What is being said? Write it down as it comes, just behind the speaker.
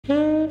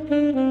So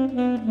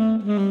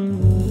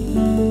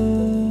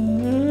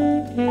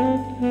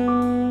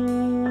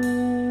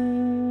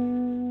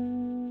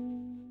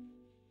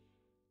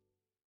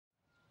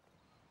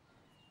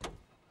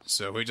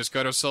we just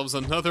got ourselves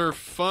another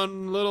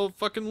fun little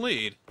fucking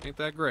lead. Ain't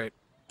that great?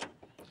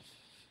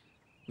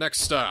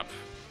 Next stop.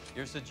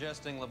 You're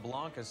suggesting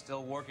LeBlanc is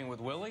still working with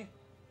Willie?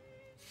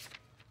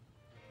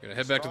 Gonna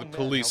head back to the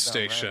police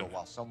station.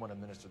 While someone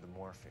administered the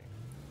morphine.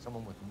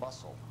 Someone with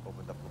muscle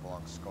opened up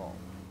LeBlanc's skull.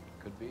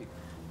 Could be.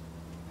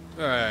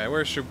 Alright,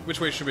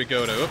 which way should we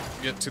go to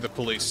get to the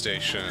police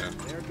station?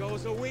 There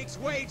goes a week's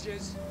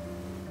wages.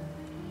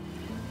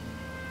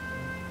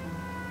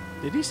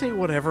 Did he say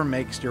whatever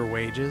makes your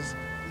wages?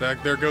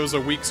 There goes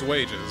a week's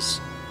wages.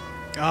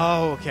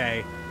 Oh,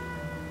 okay.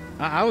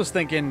 I was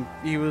thinking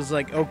he was,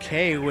 like,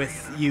 okay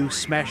with you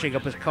smashing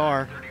up his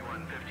car.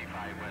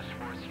 3155 West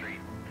 4th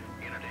Street.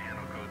 Enter to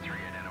handle code 3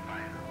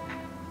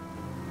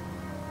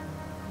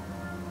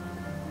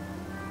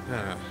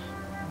 identifier.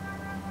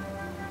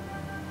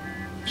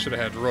 Should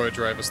have had Roy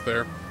drive us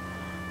there.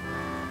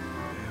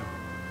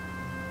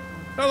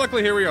 Oh,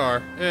 luckily here we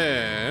are.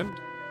 And,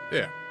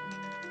 yeah.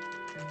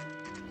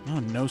 Oh,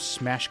 no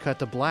smash cut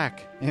to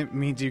black. It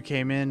means you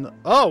came in...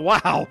 Oh,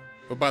 wow!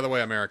 Oh, by the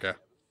way, America.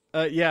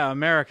 Yeah,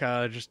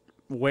 America. Just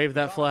wave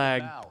that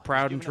flag.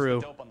 Proud and true.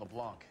 Dope on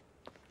LeBlanc.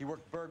 He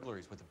worked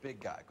burglaries with a big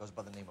guy. Goes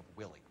by the name of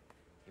Willie.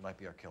 He might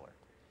be our killer.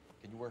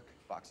 Can you work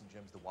boxing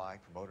gyms, the Y,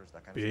 promoters,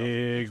 that kind of stuff?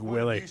 Big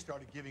Willie. You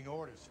started giving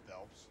orders,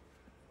 Phelps.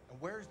 And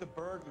where's the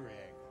burglary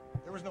angle?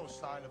 There was no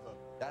sign of a...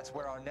 That's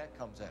where our net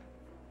comes in.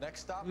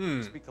 Next stop,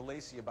 we speak to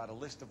Lacey about a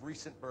list of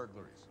recent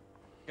burglaries.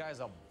 Guy's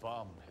a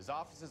bum. His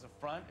office is a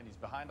front, and he's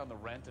behind on the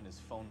rent and his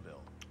phone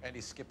bill. And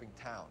he's skipping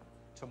town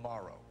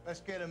tomorrow.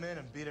 Let's get him in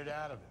and beat it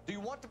out of him. Do you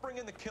want to bring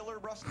in the killer,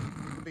 Rusty?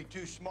 You'd be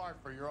too smart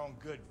for your own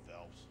good,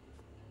 Phelps.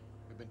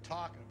 We've been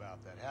talking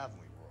about that, haven't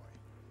we, Roy?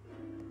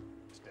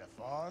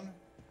 Stefan?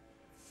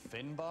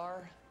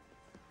 Finbar?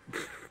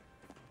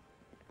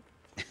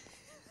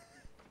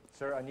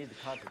 Sir, I need the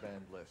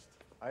contraband list.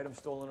 Items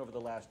stolen over the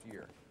last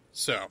year.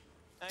 So,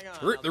 Hang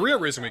on. the real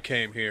reason we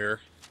came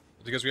here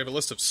is because we have a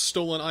list of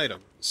stolen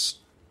items.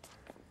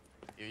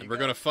 And we're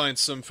gonna find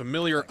some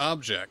familiar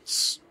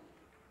objects.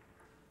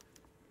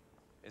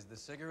 Is the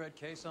cigarette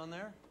case on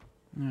there?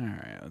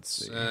 Alright,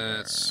 let's see.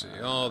 Let's see.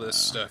 All this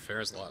stuff here.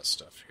 There's a lot of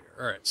stuff here.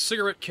 Alright,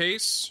 cigarette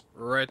case,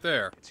 right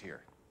there. It's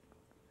here.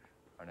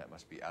 Arnett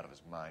must be out of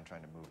his mind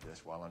trying to move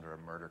this while under a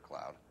murder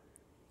cloud.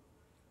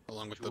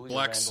 Along with Julia the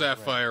black Randall's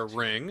sapphire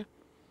ring.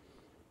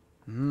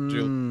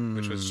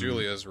 which was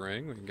Julia's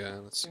ring. We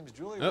got, let's, Seems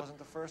Julia wasn't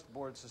the first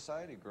bored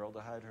society girl to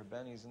hide her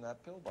bennies in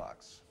that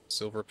pillbox.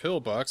 silver pill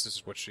box. This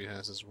is what she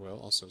has as well.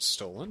 Also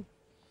stolen.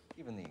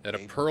 Even the And a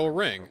engagement pearl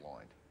ring ring.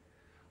 purloined.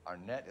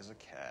 Arnett is a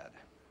cad.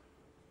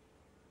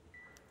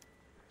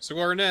 So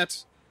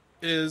Arnett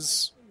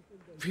he's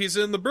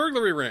in the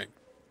burglary ring.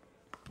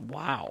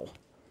 Wow.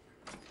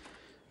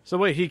 So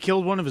wait, he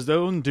killed one of his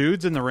own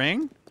dudes in the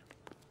ring?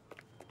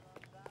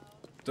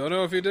 Don't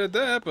know if he did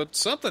that, but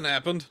something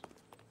happened.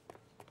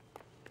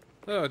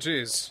 Oh,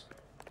 jeez.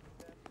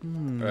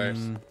 Alright.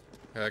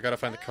 I gotta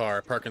find the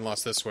car. Parking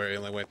lot's this way. The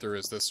only way through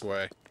is this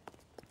way.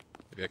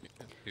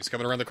 He's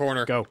coming around the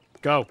corner. Go,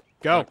 go,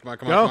 go. Come on,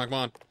 come go. on, come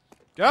on,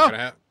 come on.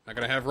 Go. Not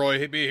gonna have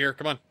Roy be here.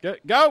 Come on.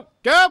 Go,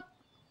 go.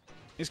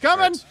 He's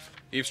coming. Right.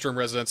 Eavesdrom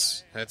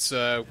residence. That's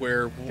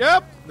where.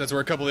 Yep. That's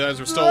where a couple of the items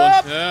were stolen.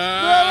 Let's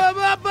go.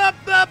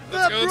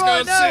 Let's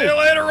go. See you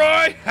later,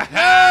 Roy.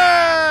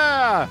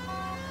 Yeah.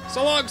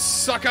 So long,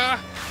 sucker.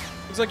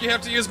 Looks like you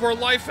have to use more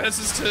life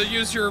essences to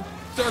use your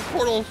dark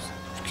portal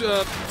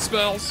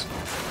spells.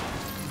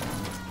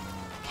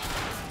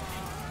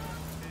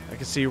 I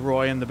can see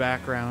Roy in the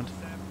background.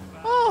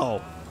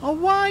 Oh, a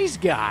wise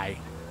guy.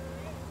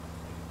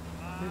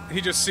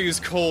 He just sees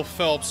Cole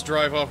Phelps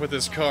drive off with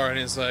his car, and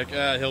he's like,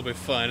 he'll be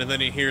fine. And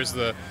then he hears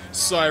the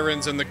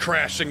sirens and the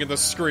crashing and the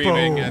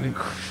screaming, and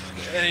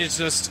he's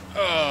just,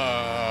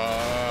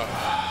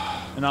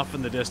 And off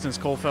in the distance,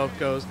 Cole Phelps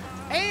goes,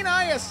 "Ain't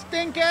I a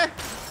stinker?"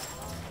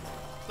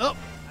 Oh,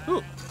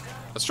 ooh,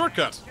 a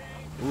shortcut.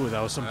 Ooh,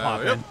 that was some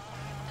popping.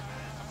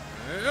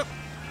 Yep.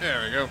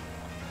 There we go.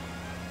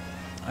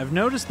 I've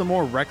noticed the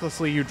more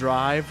recklessly you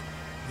drive,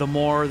 the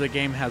more the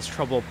game has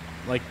trouble,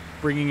 like,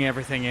 bringing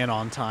everything in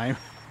on time.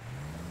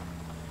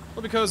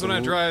 Well, because when I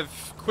drive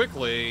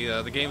quickly,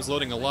 the game's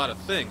loading a lot of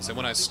things, and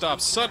when I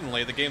stop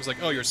suddenly, the game's like,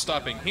 oh, you're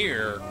stopping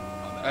here,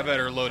 I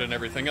better load in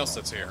everything else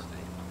that's here.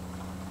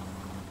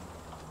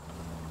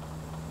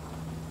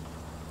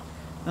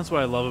 That's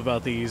what I love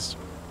about these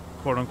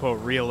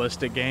quote-unquote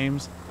realistic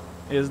games,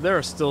 is there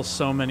are still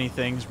so many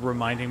things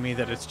reminding me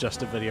that it's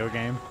just a video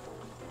game.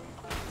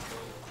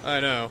 I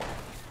know.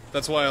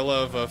 That's why I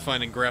love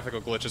finding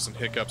graphical glitches and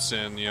hiccups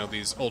in,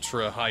 these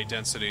ultra high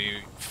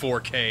density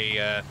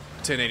 4K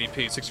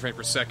 1080p 60 frames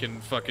per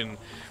second fucking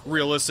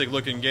realistic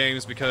looking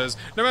games, because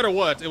no matter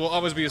what, it will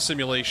always be a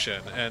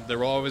simulation, and there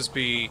will always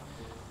be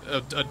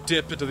a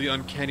dip into the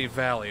uncanny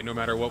valley no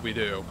matter what we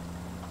do.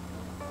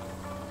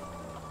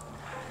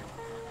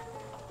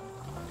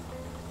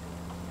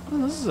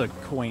 Well, this is a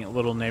quaint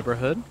little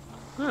neighborhood.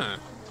 Huh.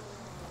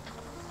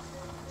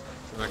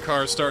 My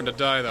car's starting to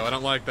die, though. I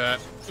don't like that.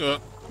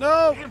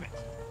 No!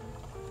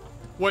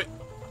 Wait.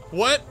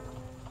 What?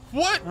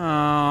 What?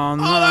 Oh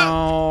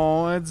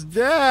no, it's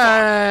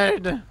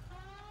dead!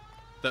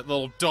 That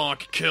little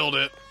donk killed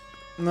it.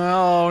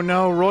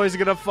 No, Roy's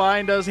gonna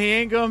find us. He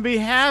ain't gonna be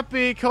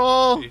happy,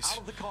 Cole. Jeez. Out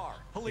of the car.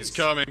 Police. He's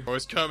coming. Oh,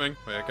 he's coming.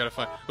 Wait, I gotta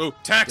find. Oh,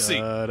 taxi!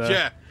 Da-da.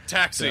 Yeah,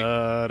 taxi.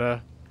 Da-da.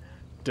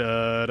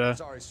 Da-da.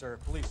 Sorry, sir.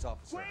 Police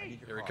officer. I need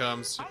your Here he car.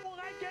 comes. How will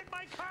I get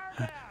my car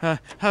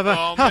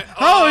back?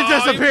 It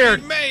disappeared!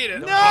 He made it!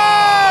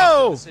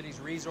 No! The city's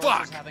resources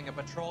Fuck. having a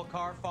patrol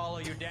car follow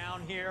you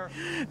down here.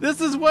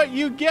 This is what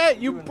you get.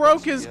 You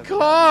broke his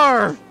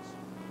car. Anything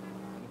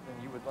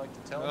you would like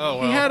to tell Oh, me?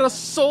 well. He had a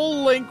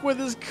soul link with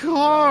his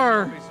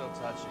car. Don't be so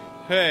touchy.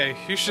 Hey,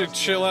 you should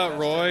chill out,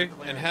 Roy,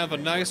 and have a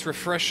nice,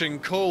 refreshing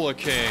Cola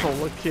King.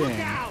 Cola King.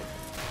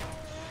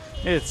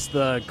 It's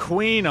the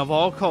queen of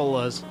all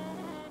colas.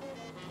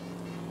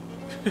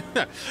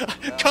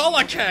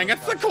 Cola King!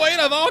 It's the queen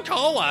of all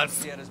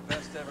colas! He had his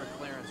best ever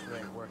clearance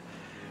rate working.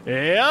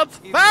 It's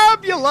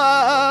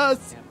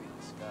fabulous. Can't be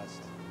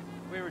discussed.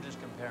 We were just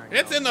comparing.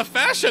 It's in the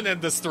fashion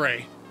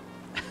industry!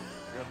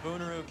 You're a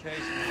Booneroo case.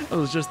 I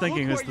was just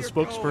thinking, Look is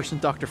where the you're spokesperson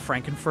Dr.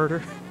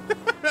 Frankenfurter?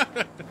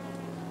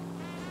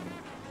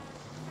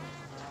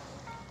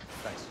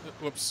 Thanks.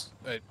 Whoops.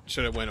 I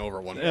should have went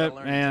over one.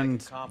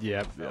 And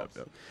confidence,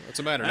 yep. What's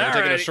the matter? Never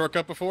taken a Alrighty.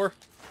 shortcut before?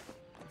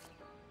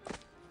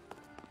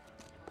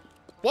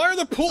 Why are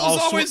the pools Oh,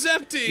 always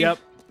empty? Yep.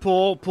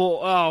 Pull.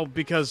 Oh,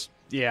 because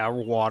yeah,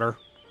 water.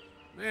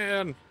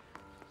 Man.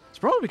 It's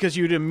probably because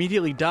you'd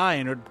immediately die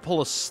and it would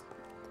pull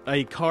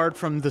a card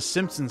from the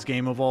Simpsons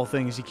game of all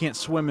things. You can't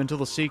swim until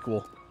the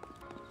sequel.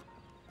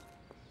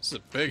 This is a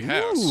big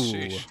house. Ooh.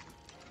 Sheesh.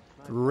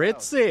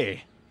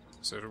 Ritzy.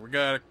 So we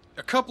got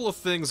a couple of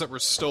things that were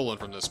stolen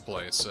from this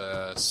place.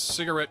 A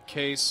cigarette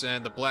case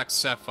and the black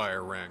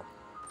sapphire ring.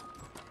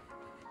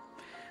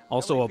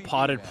 Also a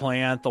potted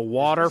plant. The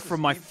water from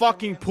my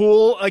fucking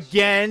pool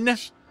again. Would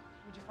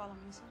you follow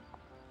me, sir?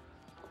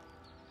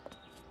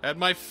 And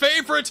my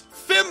favorite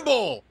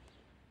thimble!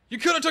 You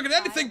could have taken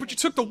anything, but you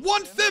took the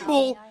one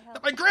thimble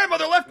that my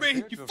grandmother left me!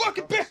 Appear You to have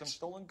fucking recovered some bitch!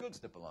 stolen goods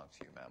that belong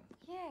to you, ma'am.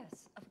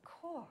 Yes, of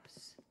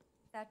course.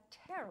 That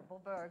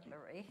terrible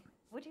burglary.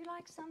 Would you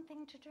like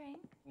something to drink?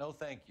 No,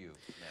 thank you,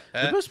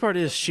 ma'am. The best part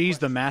is she's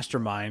the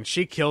mastermind.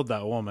 She killed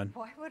that woman.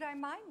 Why would I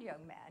mind,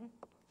 young man?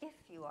 If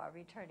you are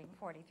returning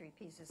 43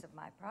 pieces of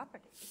my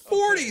property.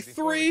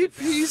 43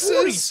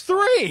 pieces?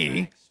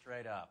 43?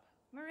 Straight up.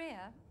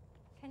 Maria,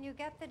 can you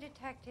get the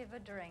detective a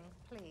drink,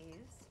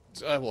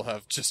 please? I will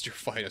have just your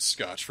finest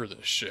scotch for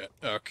this shit.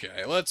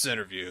 Okay, let's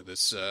interview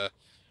this,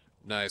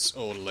 nice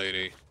old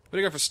lady. What do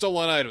you got for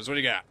stolen items? What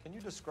do you got? Can you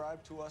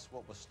describe to us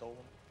what was stolen?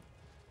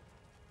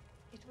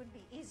 It would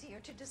be easier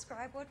to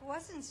describe what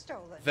wasn't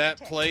stolen. That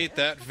detective. plate,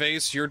 that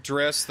vase, your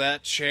dress,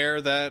 that chair,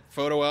 that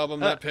photo album,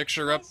 that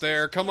picture up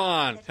there. Come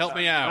on, help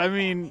me out. I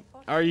mean,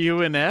 are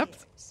you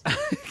inept?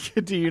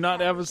 Do you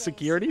not have a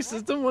security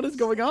system? What is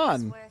going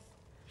on?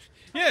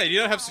 Yeah, you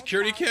don't have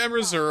security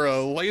cameras or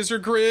laser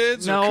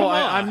grids? Or, come No,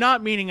 on. I'm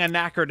not meaning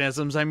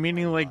anachronisms. I'm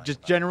meaning, like,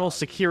 just general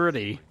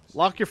security.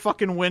 Lock your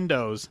fucking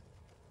windows.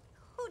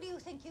 Who do you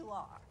think you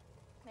are?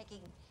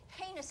 Making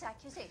heinous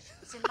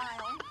accusations in my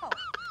own home.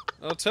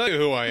 I'll tell you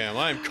who I am.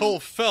 I am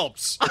Cole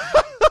Phelps.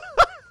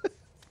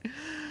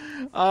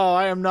 Oh,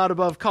 I am not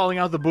above calling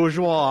out the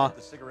bourgeois.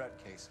 The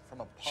cigarette case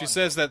from a She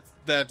says that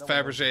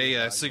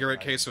Fabergé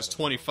cigarette case was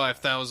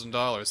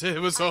 $25,000. It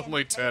was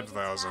only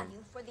 $10,000.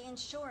 For the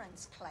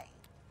insurance claim.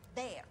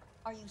 There.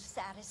 Are you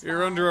satisfied?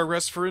 You're under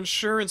arrest for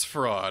insurance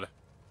fraud.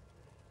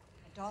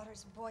 My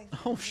daughter's boyfriend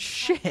Oh, was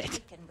shit.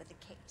 taken with the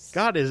case.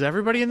 God, is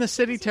everybody in the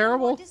city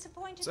terrible?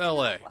 It's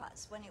LA.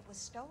 When it was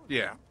stolen.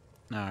 Yeah.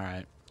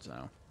 Alright,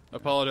 so.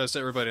 Apologize to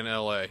everybody in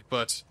LA,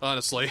 but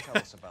honestly, Tell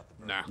us about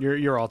the burglary. nah.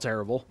 You're all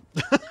terrible.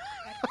 A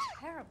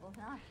terrible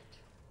night.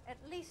 At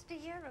least a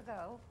year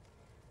ago.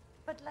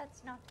 But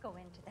let's not go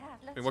into that.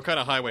 I mean, what kind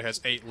of highway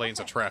has 8 lanes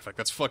of traffic?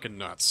 That's fucking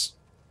nuts.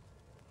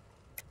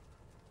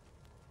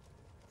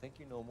 I think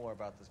you know more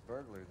about this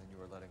burglary than you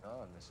were letting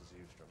on, Mrs.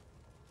 Eustrom.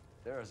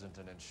 There isn't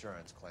an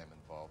insurance claim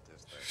involved,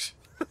 is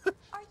there?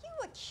 Are you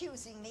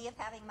accusing me of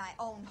having my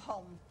own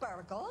home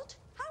burgled?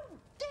 How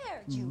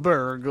dare you?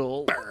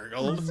 Burgle.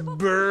 Burgled.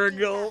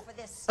 Burgle. For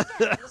this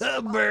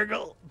scandalous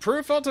Burgle.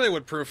 Proof? I'll tell you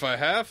what proof I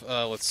have.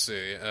 Let's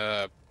see.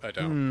 I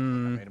don't.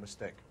 Hmm. I made a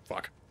mistake.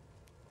 Fuck.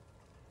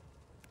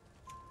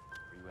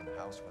 Were you in the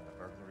house when the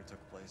burglary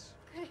took place?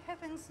 Good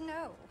heavens,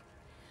 no.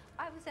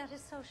 I was at a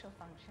social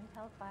function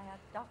held by a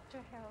Dr.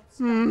 Harold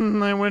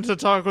Stone. I went to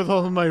talk with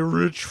all of my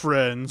rich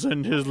friends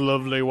and his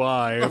lovely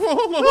wife.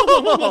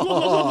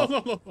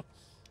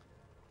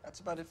 That's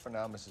about it for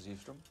now, Mrs.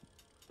 Eustrom.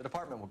 The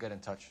department will get in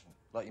touch and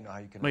let you know how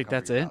you can Wait, recover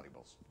that's your it?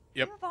 valuables.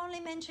 Yep. You've only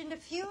mentioned a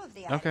few of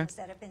the Okay. items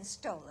that have been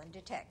stolen,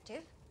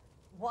 Detective.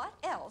 What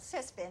else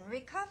has been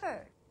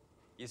recovered?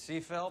 You see,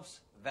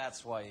 Phelps?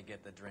 That's why you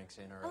get the drinks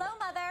in early. Hello,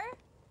 Mother.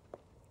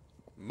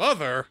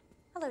 Mother?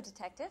 Hello,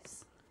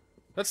 detectives.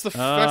 That's the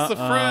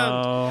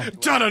friend.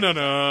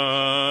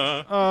 Da-da-da-da.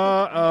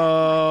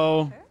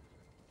 Uh-oh.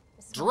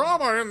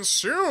 Drama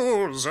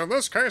ensues in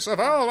this case of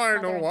NOIRE.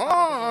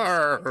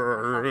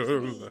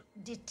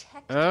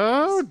 Detectives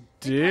Oh, recovered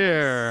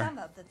dear. some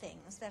of the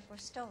things that were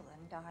stolen,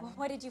 darling. Well,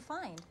 what did you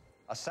find?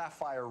 A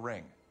sapphire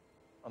ring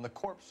on the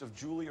corpse of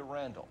Julia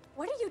Randall.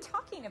 What are you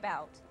talking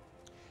about?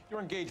 Your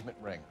engagement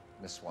ring,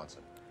 Miss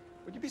Swanson.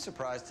 Would you be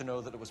surprised to know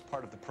that it was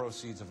part of the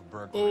proceeds of a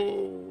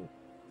burglary?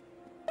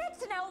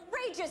 That's an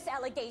outrageous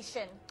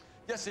allegation.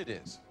 Yes, it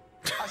is.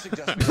 I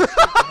suggest we escape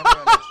to Henry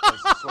Emmons'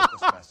 place and sort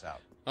this mess out.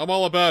 I'm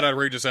all about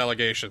outrageous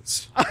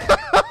allegations.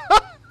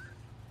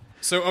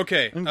 So,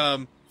 okay,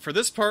 for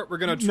this part, we're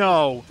gonna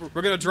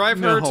drive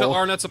her to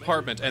Arnett's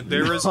apartment, and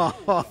there is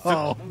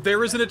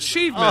there is an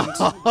achievement.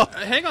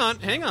 Hang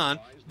on.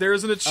 There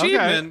is an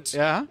achievement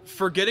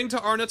for getting to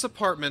Arnett's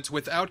apartment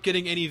without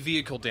getting any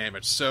vehicle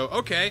damage. So,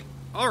 okay,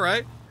 all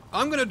right,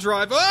 I'm gonna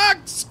drive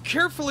as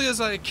carefully as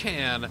I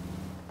can,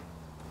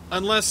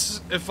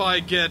 unless if I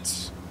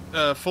get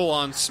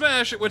full-on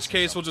smash, at which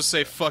case we'll just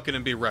say fuck it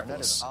and be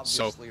reckless.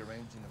 So, we're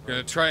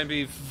gonna try and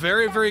be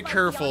very, very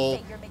careful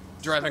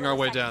driving our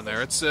way down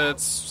there. It's a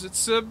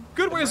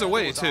good ways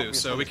away too,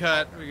 so we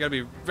gotta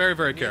be very,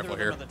 very careful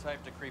here.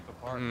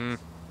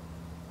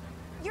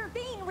 You're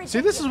being ridiculous. See,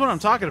 this is what I'm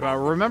talking about.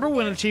 Remember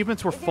when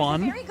achievements were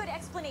fun? There's a very good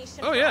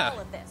explanation Oh for yeah. all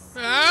of this.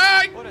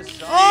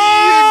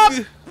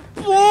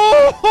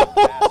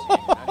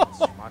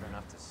 Smart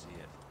enough to see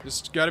it.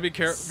 Just gotta be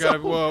careful.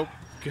 Whoa.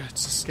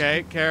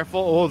 Okay,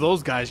 careful. Oh,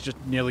 those guys just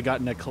nearly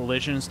got in a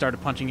collision and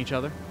started punching each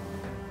other.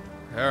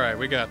 All right,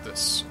 we got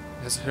this.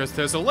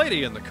 There's a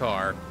lady in the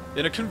car,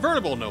 in a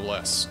convertible, no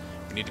less.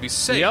 We need to be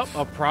safe. Yep,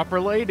 a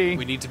proper lady.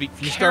 We need to be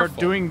If you careful. start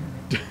doing,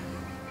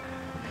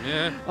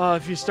 yeah.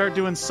 if you start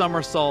doing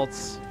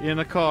somersaults in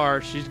a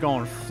car, she's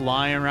going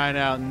flying right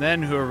out, and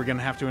then who are we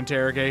gonna have to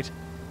interrogate?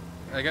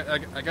 I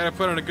gotta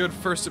put on a good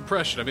first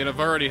impression. I mean, I've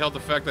already held the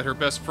fact that her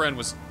best friend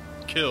was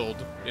killed,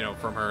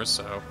 from her,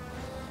 so.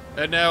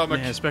 And now I'm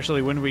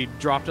especially when we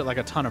dropped it like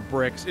a ton of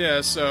bricks.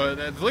 Yeah, so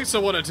the least I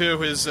want to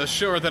do is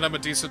show her that I'm a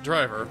decent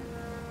driver.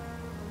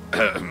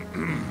 How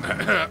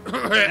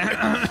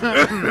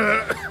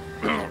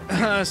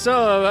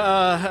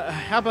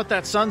about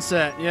that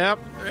sunset? Yep.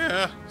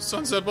 Yeah,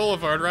 Sunset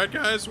Boulevard, right,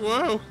 guys?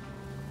 Whoa.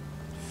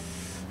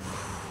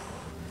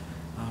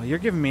 Oh, you're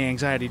giving me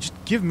anxiety. Just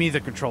give me the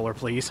controller,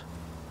 please.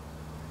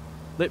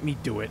 Let me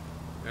do it.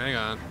 Hang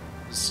on.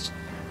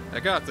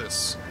 I got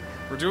this.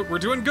 We're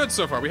doing good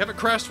so far. We haven't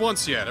crashed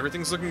once yet.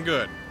 Everything's looking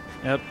good.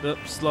 Yep.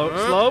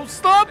 Slow.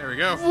 Stop. There we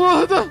go.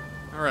 What? All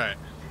right.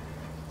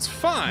 It's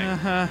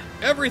fine.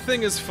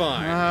 Everything is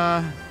fine.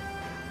 Yeah.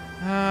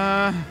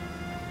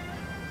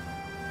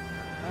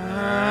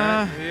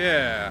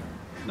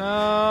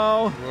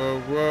 No.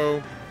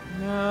 Whoa.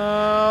 No.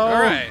 All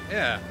right.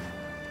 Yeah.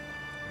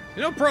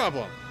 No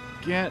problem.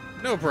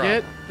 No problem.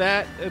 Get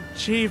that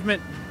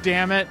achievement,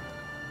 damn it.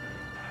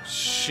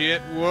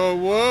 Shit.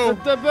 Whoa.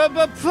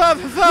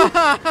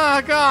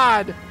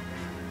 God.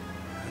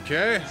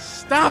 Okay.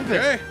 Stop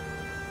it.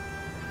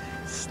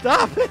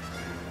 Stop it.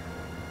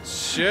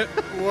 Shit.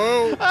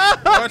 Whoa.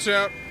 Watch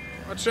out.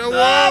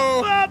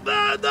 Whoa.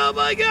 Oh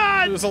my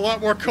God. There's a lot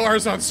more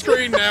cars on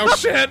screen now.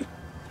 Shit.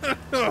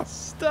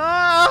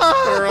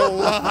 Stop. There are a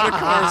lot of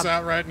cars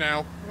out right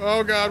now.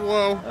 Oh God.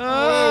 Whoa.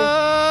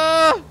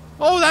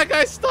 Oh, that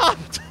guy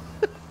stopped.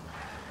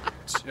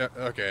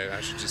 Okay, I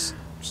should just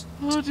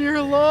oh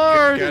dear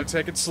Lord. Gotta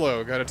take it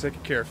slow. Gotta take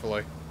it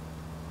carefully.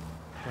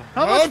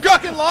 How much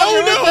fucking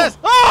longer oh, no. is this?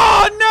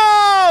 Oh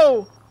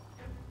no!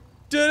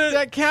 Did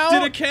that count?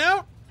 Did it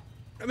count?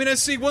 I mean, I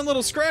see one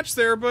little scratch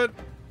there, but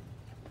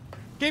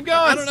keep going.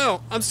 I don't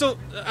know. I'm still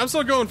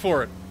going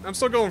for it.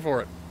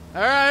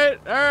 All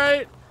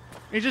right.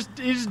 He just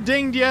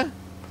dinged you.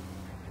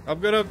 I'm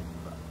gonna.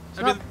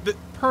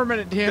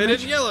 Permanent damage. They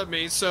didn't yell at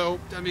me, so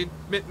I mean,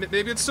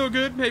 maybe it's still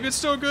good. Maybe it's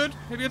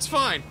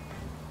fine.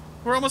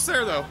 We're almost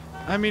there, though.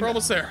 We're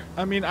almost there.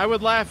 I mean, I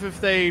would laugh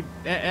if they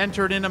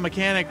entered in a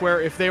mechanic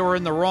where if they were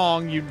in the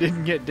wrong, you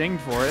didn't get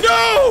dinged for it.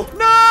 No!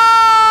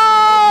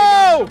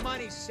 No!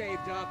 Money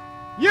saved up.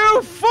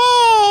 You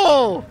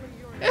fool!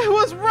 It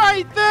was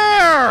right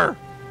there.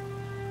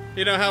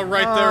 You know how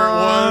right there it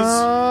was?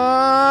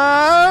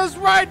 It was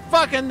right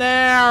fucking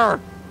there.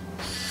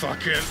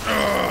 Fucking.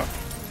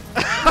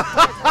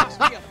 Cost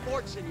me a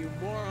fortune, you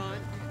moron.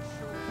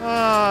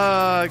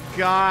 Oh,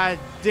 God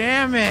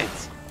damn it.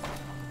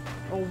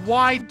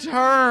 Wide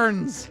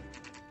turns.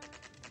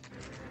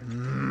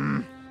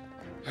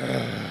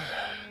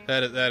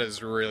 That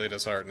is really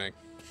disheartening.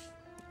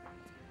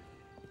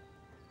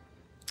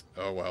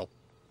 Oh well.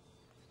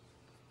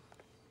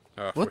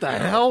 What the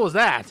hell was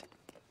that?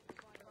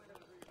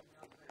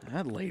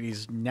 That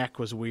lady's neck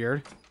was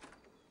weird.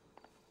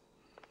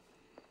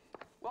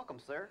 Welcome,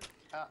 sir.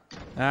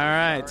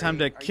 Alright, time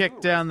to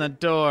kick down the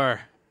door.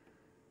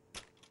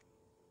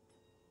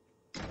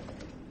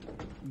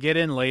 Get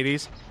in,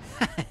 ladies.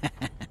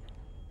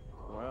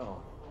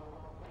 Well,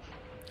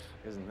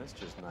 isn't this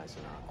just nice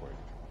and awkward?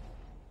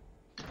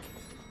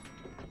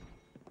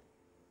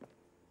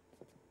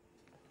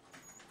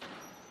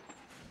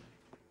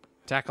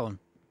 Tackle him.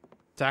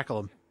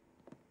 Tackle him.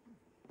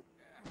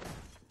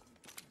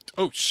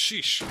 Oh,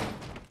 sheesh.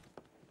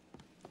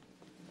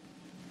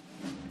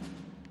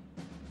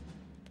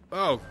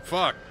 Oh,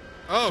 fuck.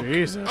 Oh,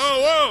 Jesus.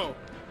 Oh, whoa!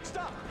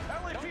 Stop!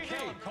 Don't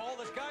kill him, Cole.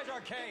 This guy's our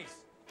case.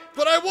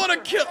 But I want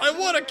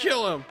to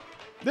kill him!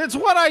 That's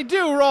what I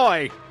do,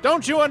 Roy!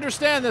 Don't you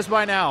understand this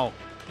by now?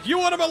 You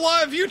want him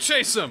alive, you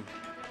chase him!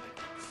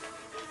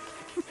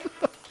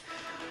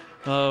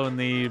 Oh, and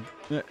the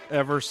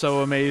ever so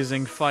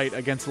amazing fight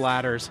against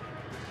ladders.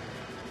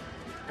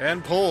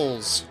 And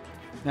poles.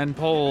 And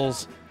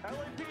poles.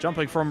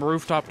 Jumping from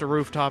rooftop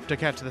to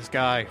catch this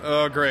guy.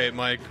 Oh, great,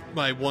 my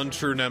one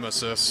true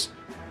nemesis.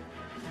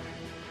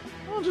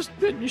 Well, just,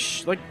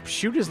 like,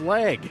 shoot his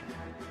leg.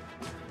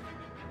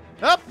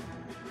 Up!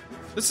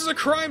 This is a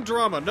crime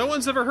drama. No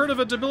one's ever heard of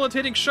a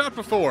debilitating shot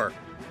before.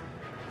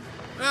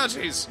 Ah,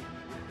 jeez.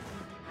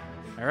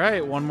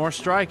 Alright, one more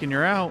strike and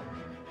you're out.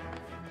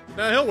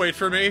 Now he'll wait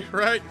for me,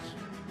 right?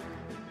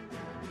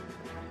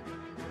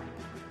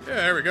 Yeah,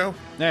 there we go.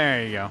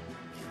 There you go.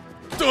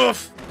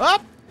 Stuff!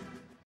 Up!